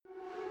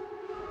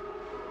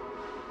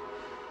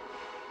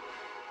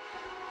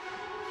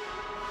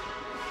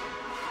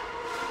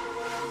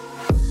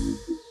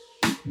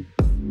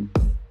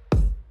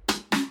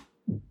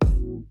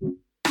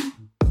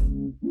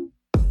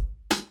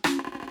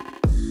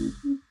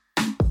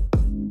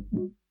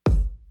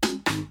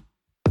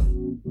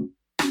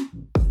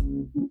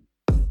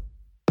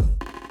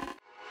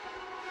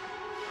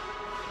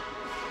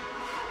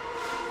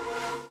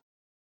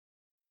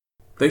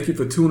Thank you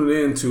for tuning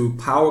in to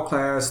Power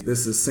Class.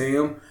 This is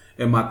Sam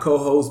and my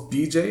co-host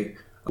BJ.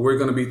 We're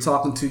going to be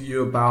talking to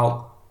you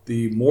about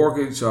the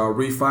mortgage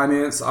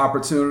refinance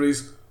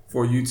opportunities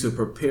for you to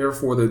prepare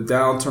for the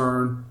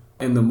downturn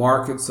in the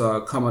markets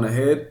coming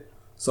ahead.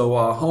 So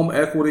home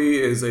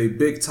equity is a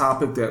big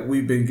topic that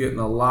we've been getting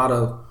a lot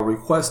of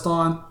requests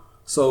on.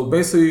 So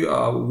basically,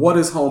 what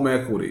is home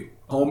equity?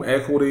 Home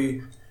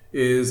equity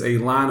is a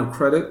line of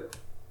credit.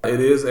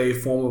 It is a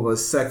form of a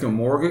second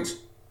mortgage,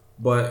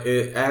 but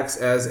it acts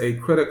as a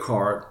credit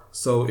card.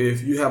 So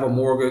if you have a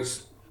mortgage,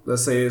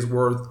 let's say it's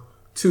worth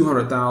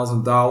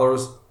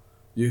 $200,000,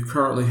 you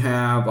currently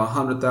have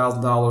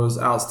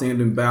 $100,000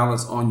 outstanding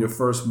balance on your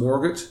first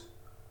mortgage,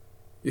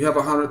 you have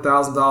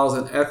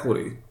 $100,000 in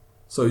equity.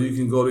 So you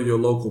can go to your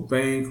local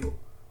bank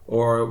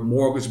or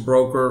mortgage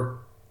broker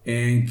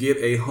and get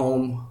a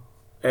home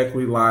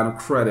equity line of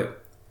credit.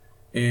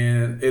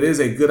 And it is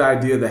a good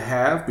idea to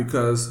have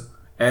because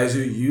as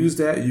you use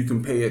that, you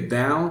can pay it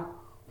down,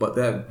 but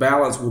that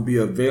balance will be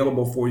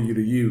available for you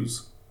to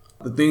use.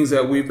 The things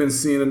that we've been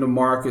seeing in the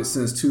market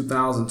since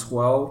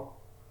 2012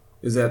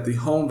 is that the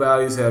home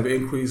values have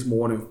increased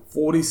more than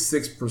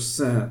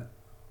 46%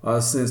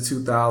 since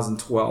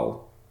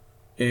 2012.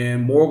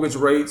 And mortgage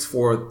rates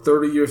for a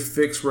 30-year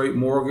fixed rate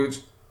mortgage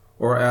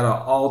are at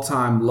an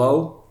all-time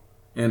low,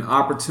 and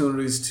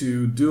opportunities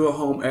to do a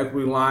home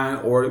equity line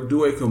or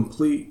do a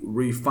complete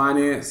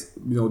refinance,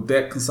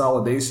 debt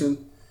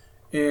consolidation,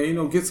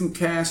 and get some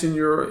cash in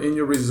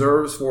your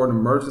reserves for an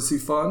emergency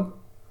fund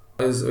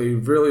is a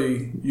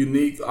really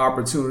unique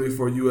opportunity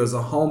for you as a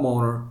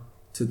homeowner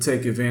to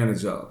take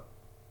advantage of.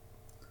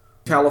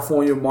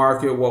 California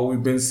market, what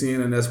we've been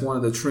seeing, and that's one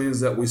of the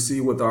trends that we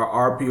see with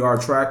our RPR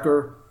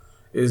tracker,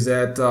 is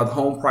that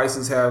home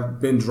prices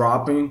have been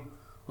dropping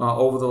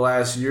over the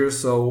last year.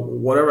 So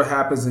whatever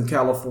happens in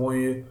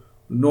California,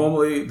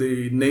 normally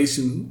the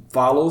nation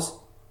follows.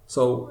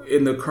 So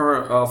in the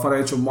current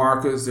financial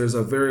markets, there's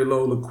a very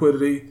low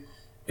liquidity.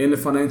 In the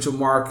financial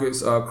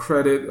markets,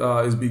 credit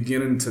is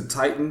beginning to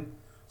tighten.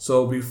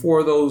 So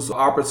before those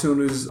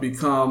opportunities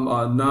become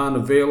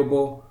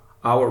non-available,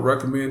 I would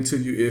recommend to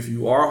you, if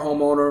you are a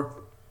homeowner,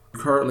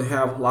 currently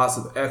have lots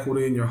of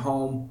equity in your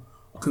home,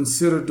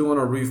 consider doing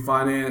a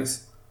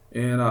refinance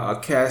and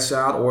a cash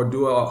out or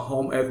do a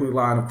home equity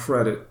line of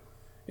credit.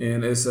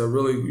 And it's a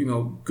really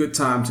good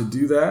time to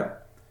do that.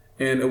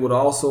 And it would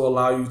also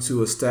allow you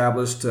to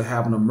establish to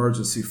have an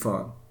emergency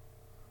fund.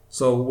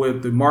 So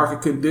with the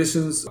market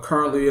conditions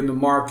currently in the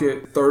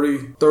market,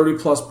 30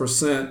 plus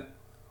percent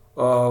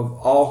of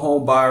all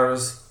home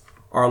buyers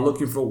are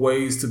looking for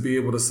ways to be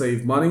able to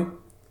save money.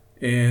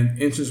 And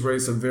interest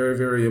rates are very,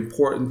 very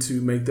important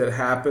to make that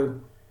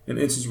happen. And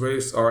interest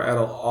rates are at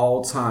an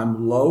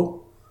all-time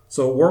low.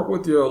 So work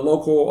with your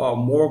local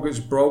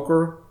mortgage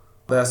broker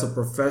that's a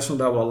professional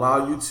that will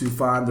allow you to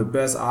find the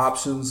best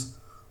options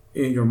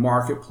in your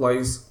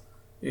marketplace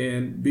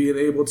and being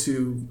able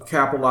to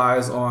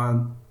capitalize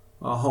on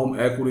home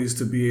equities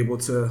to be able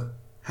to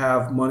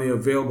have money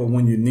available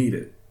when you need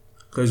it,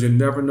 because you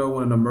never know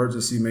when an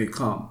emergency may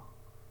come.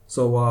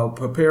 So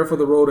prepare for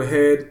the road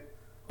ahead.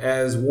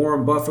 As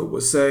Warren Buffett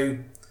would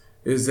say,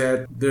 is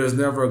that there's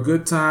never a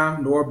good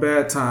time nor a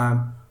bad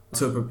time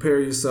to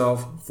prepare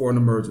yourself for an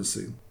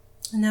emergency.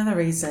 Another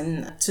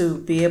reason to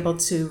be able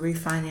to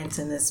refinance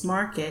in this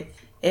market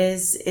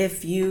is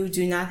if you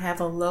do not have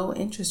a low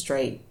interest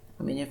rate.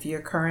 I mean, if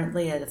you're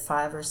currently at a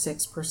 5 or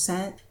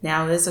 6%,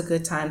 now is a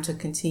good time to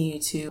continue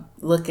to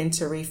look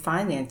into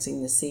refinancing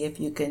to see if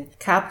you can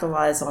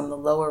capitalize on the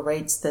lower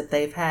rates that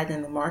they've had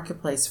in the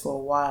marketplace for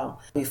a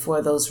while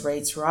before those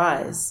rates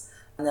rise.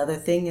 Another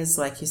thing is,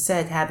 like you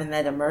said, having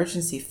that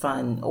emergency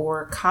fund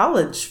or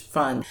college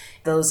fund,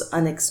 those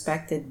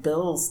unexpected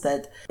bills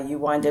that you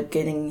wind up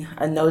getting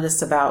a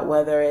notice about,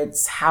 whether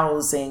it's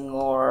housing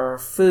or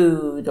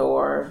food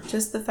or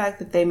just the fact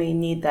that they may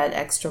need that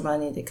extra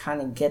money to kind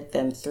of get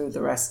them through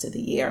the rest of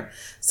the year.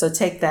 So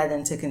take that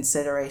into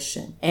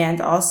consideration. And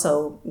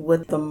also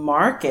with the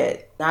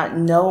market, not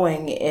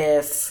knowing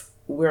if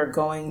we're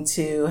going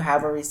to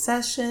have a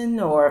recession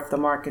or if the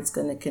market's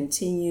going to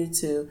continue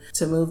to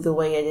move the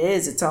way it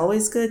is. It's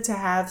always good to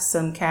have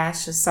some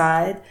cash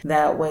aside.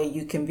 That way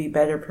you can be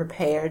better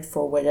prepared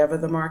for whatever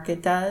the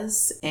market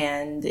does.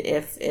 And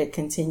if it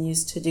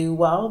continues to do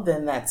well,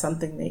 then that's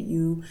something that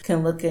you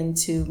can look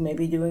into,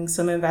 maybe doing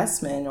some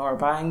investment or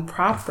buying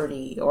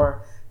property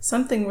or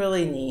something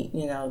really neat,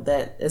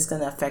 that is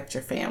going to affect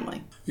your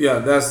family. Yeah,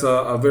 that's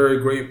a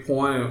very great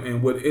point.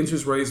 And with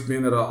interest rates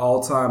being at an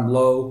all-time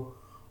low,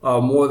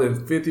 more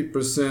than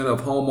 50%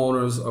 of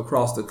homeowners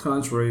across the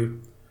country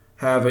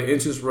have an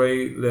interest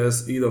rate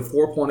that's either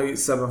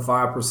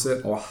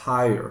 4.875% or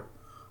higher.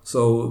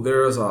 So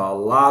there's a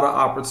lot of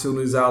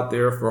opportunities out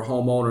there for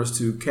homeowners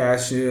to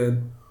cash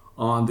in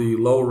on the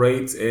low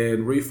rates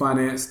and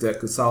refinance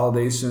debt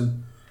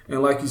consolidation.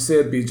 And like you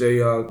said,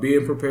 BJ,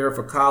 being prepared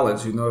for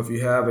college. If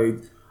you have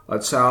a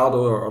child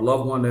or a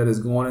loved one that is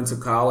going into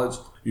college,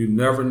 you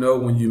never know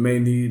when you may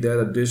need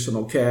that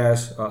additional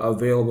cash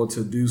available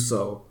to do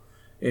so.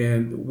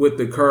 And with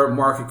the current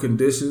market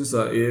conditions,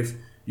 if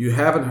you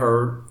haven't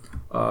heard,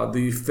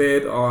 the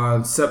Fed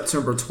on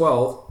September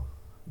 12th,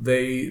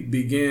 they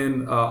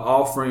began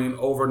offering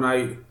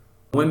overnight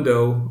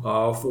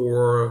window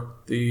for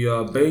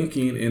the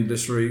banking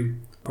industry,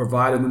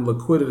 providing them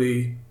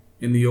liquidity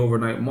in the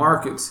overnight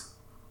markets,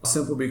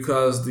 simply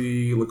because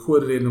the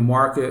liquidity in the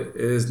market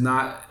is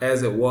not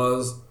as it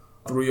was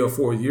 3 or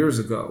 4 years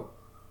ago.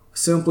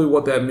 Simply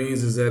what that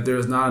means is that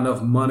there's not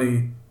enough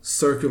money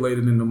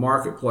circulating in the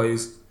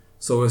marketplace,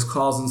 so it's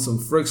causing some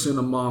friction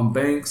among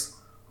banks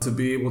to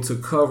be able to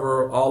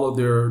cover all of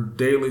their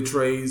daily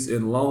trades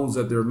and loans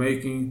that they're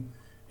making.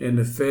 And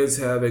the feds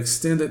have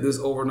extended this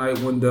overnight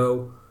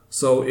window.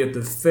 So if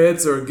the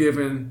feds are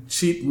giving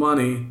cheap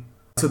money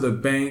to the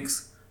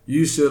banks,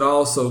 you should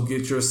also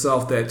get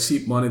yourself that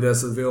cheap money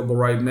that's available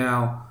right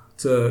now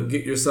to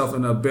get yourself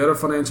in a better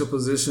financial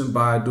position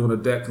by doing a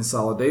debt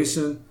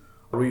consolidation,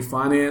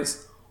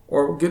 refinance,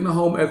 or getting a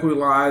home equity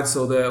line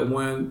so that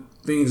when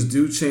things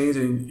do change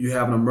and you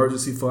have an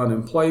emergency fund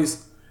in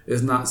place,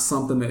 it's not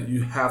something that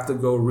you have to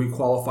go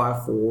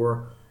requalify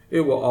for.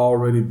 It will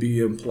already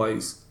be in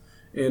place.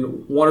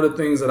 And one of the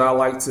things that I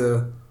like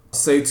to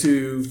say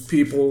to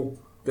people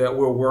that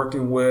we're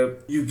working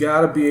with, you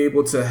got to be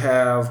able to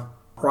have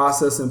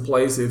process in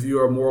place. If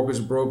you're a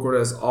mortgage broker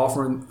that's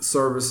offering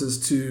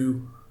services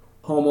to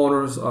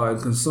homeowners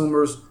and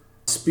consumers,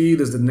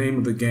 speed is the name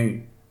of the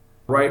game.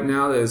 Right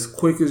now, as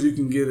quick as you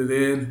can get it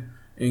in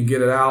and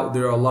get it out,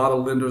 there are a lot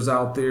of lenders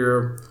out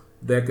there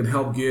that can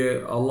help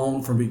get a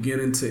loan from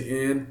beginning to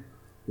end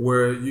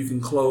where you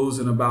can close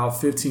in about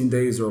 15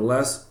 days or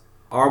less.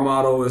 Our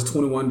motto is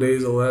 21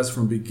 days or less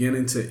from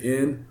beginning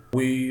to end.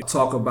 We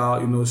talk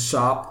about,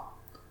 shop,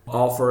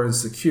 offer, and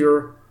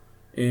secure.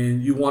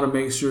 And you want to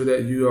make sure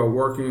that you are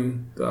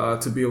working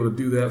to be able to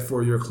do that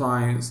for your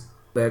clients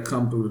that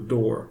come through the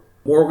door.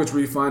 Mortgage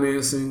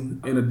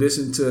refinancing, in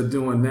addition to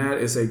doing that,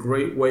 is a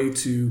great way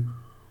to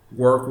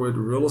work with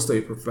real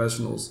estate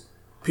professionals.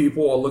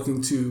 People are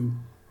looking to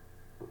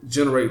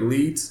generate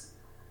leads.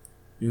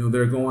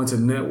 They're going to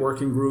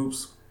networking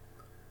groups.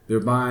 They're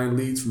buying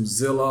leads from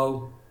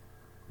Zillow.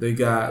 They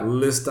got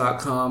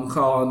list.com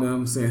calling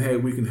them saying, hey,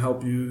 we can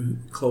help you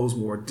close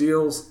more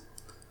deals.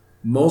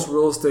 Most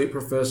real estate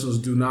professionals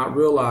do not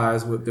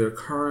realize with their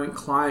current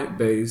client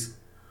base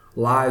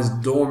lies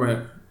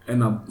dormant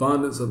an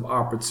abundance of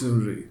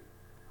opportunity.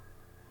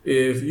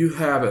 If you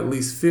have at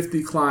least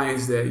 50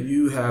 clients that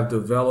you have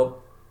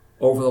developed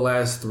over the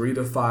last 3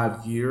 to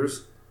 5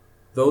 years,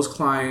 those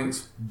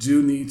clients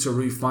do need to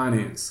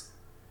refinance.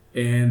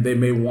 And they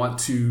may want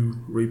to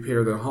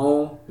repair their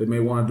home. They may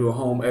want to do a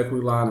home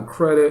equity line of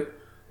credit.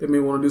 They may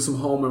want to do some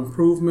home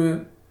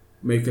improvement,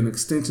 make an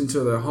extension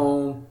to their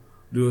home,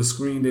 do a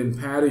screened-in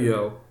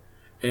patio.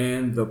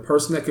 And the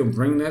person that can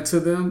bring that to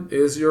them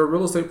is your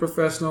real estate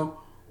professional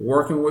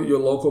working with your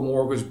local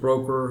mortgage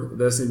broker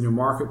that's in your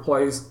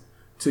marketplace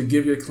to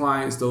give your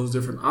clients those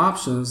different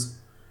options.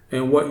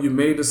 And what you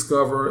may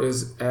discover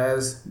is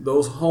as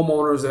those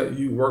homeowners that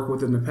you worked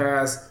with in the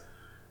past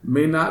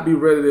may not be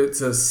ready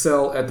to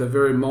sell at the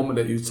very moment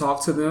that you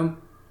talk to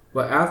them,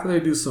 but after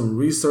they do some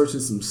research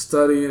and some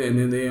studying and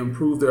then they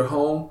improve their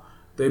home,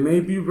 they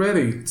may be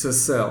ready to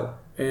sell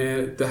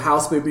and the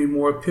house may be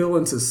more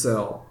appealing to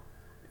sell.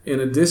 In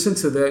addition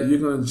to that, you're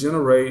going to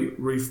generate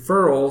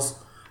referrals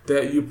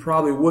that you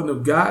probably wouldn't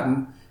have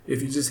gotten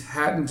if you just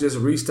hadn't just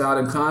reached out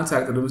and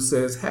contacted them and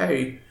says,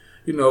 hey,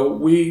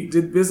 we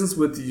did business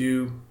with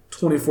you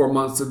 24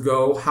 months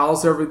ago.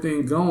 How's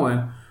everything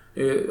going?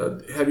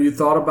 Have you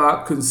thought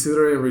about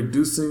considering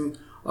reducing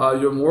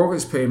your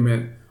mortgage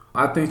payment?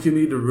 I think you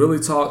need to really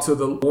talk to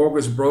the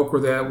mortgage broker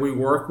that we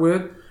work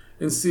with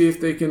and see if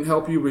they can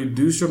help you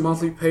reduce your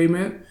monthly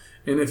payment.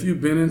 And if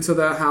you've been into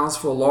that house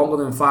for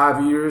longer than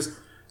 5 years,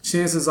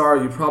 chances are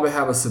you probably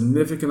have a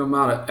significant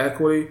amount of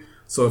equity.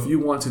 So if you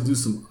want to do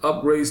some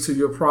upgrades to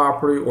your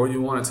property or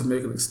you wanted to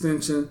make an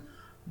extension,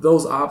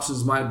 those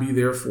options might be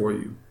there for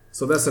you.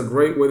 So that's a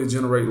great way to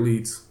generate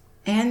leads.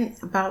 And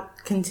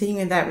about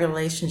continuing that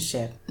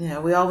relationship.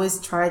 We always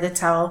try to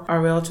tell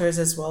our realtors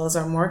as well as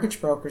our mortgage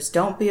brokers,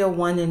 don't be a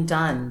one and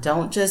done.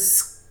 Don't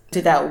just do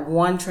that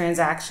one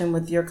transaction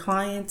with your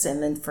clients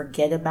and then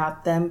forget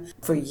about them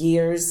for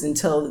years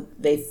until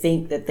they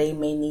think that they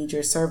may need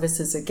your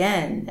services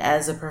again.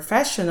 As a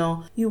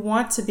professional, you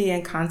want to be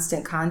in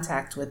constant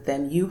contact with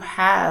them. You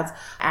have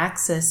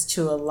access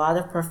to a lot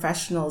of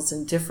professionals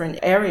in different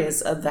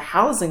areas of the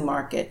housing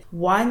market.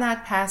 Why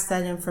not pass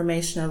that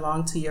information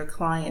along to your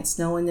clients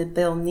knowing that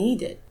they'll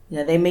need it?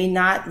 They may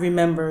not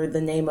remember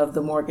the name of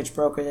the mortgage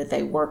broker that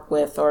they work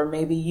with, or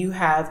maybe you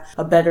have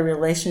a better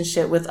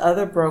relationship with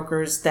other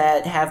brokers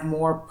that have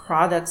more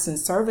products and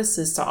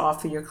services to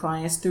offer your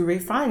clients through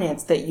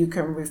Refinance that you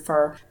can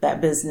refer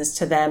that business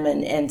to them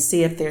and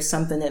see if there's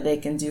something that they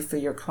can do for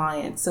your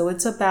clients. So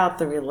it's about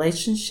the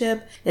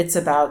relationship. It's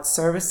about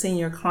servicing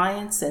your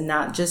clients and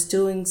not just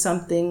doing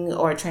something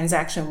or a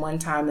transaction one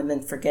time and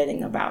then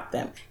forgetting about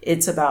them.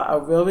 It's about a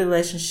real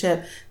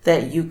relationship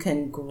that you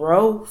can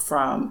grow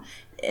from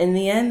in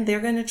the end, they're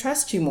going to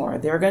trust you more.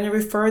 They're going to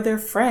refer their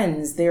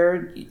friends,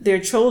 their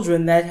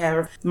children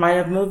that might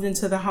have moved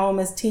into the home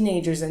as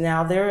teenagers and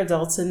now they're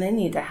adults and they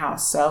need a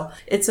house. So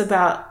it's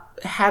about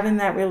having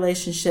that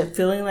relationship,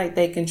 feeling like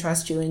they can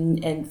trust you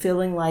and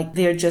feeling like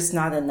they're just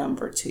not a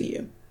number to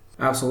you.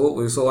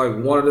 Absolutely. So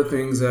like one of the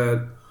things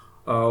that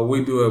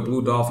we do at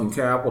Blue Dolphin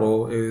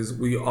Capital is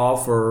we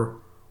offer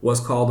what's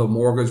called a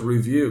mortgage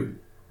review.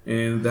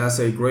 And that's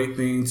a great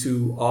thing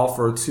to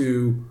offer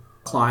to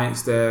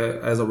clients that,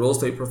 as a real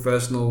estate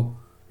professional,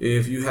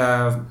 if you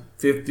have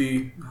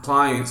 50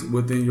 clients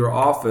within your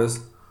office,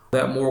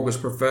 that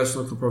mortgage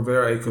professional can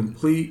provide a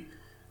complete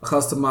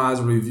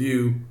customized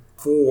review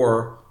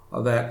for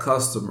that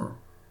customer.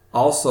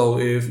 Also,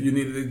 if you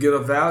needed to get a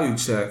value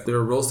check, there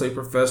are real estate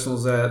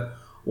professionals that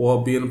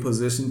will be in a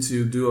position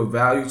to do a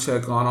value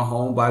check on a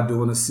home by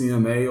doing a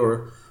CMA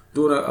or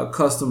doing a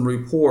custom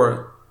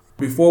report.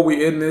 Before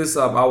we end this,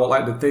 I would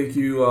like to thank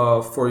you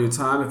for your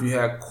time. If you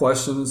had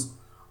questions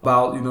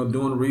about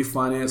doing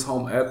refinance,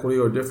 home equity,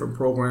 or different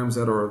programs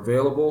that are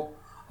available,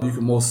 you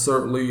can most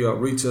certainly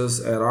reach us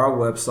at our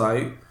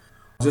website.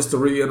 Just to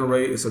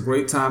reiterate, it's a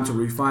great time to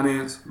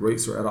refinance.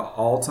 Rates are at an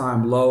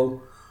all-time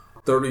low.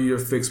 30-year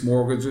fixed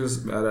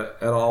mortgages at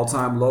an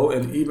all-time low.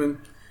 And even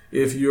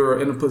if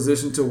you're in a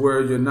position to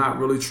where you're not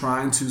really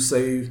trying to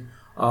save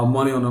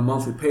money on a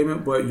monthly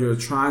payment, but you're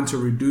trying to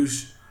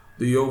reduce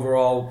the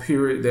overall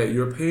period that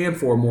you're paying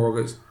for a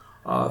mortgage,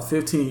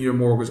 15-year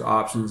mortgage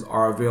options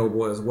are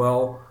available as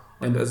well,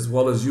 and as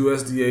well as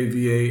USDA,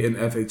 VA, and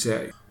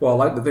FHA. Well,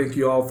 I'd like to thank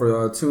you all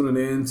for tuning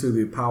in to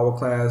the Power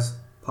Class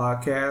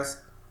podcast.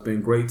 It's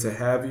been great to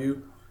have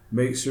you.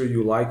 Make sure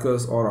you like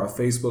us on our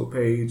Facebook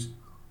page,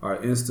 our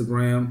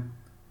Instagram,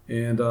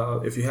 and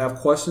if you have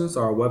questions,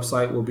 our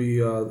website will be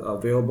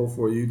available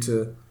for you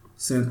to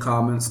send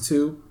comments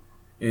to.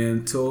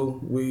 Until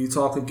we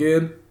talk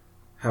again,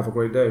 have a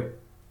great day.